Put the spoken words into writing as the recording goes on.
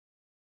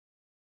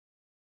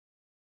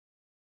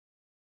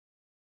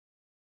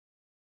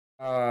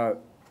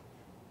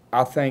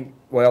I think,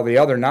 well, the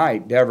other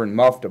night, Devon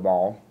muffed a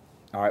ball,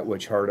 all right,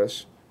 which hurt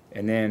us.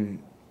 And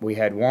then we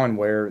had one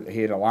where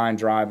he had a line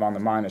drive on the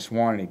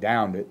 -1 and he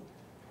downed it.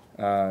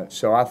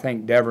 So I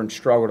think Devon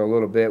struggled a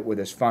little bit with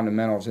his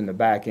fundamentals in the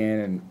back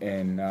end,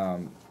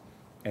 and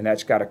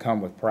that's got to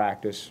come with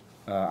practice.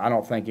 I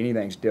don't think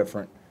anything's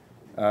different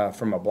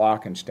from a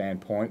blocking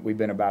standpoint. We've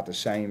been about the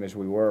same as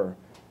we were.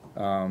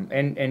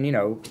 And you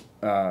know,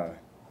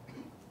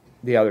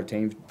 the other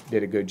teams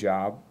did a good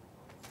job.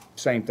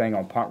 Same thing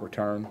on punt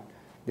return.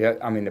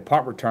 I mean, the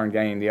punt return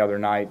game the other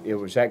night, it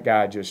was that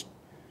guy just,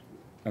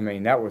 I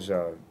mean, that was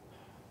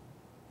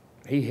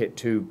he hit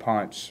 2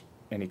 punts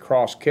and he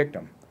cross-kicked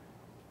them.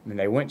 I mean,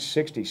 they went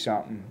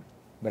 60-something,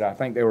 but I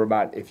think they were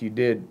about, if you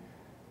did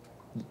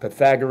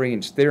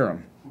Pythagorean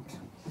Theorem,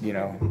 you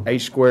know, a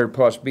squared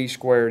plus b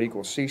squared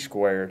equals c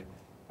squared,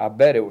 I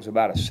bet it was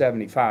about a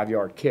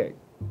 75-yard kick.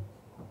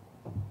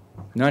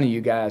 None of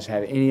you guys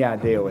have any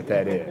idea what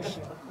that is.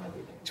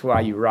 That's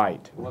why you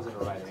write. It wasn't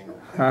a right angle.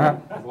 Huh?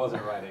 It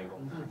wasn't a right angle.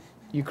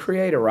 You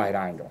create a right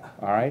angle,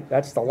 all right?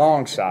 That's the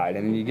long side,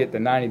 and then you get the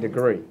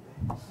 90-degree.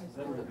 Is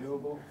that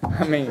reviewable?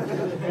 I mean,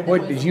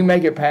 what, did you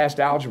make it past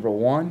Algebra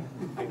 1?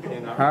 I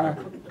cannot. Huh?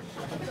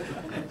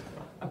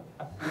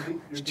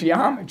 It's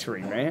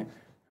geometry, man.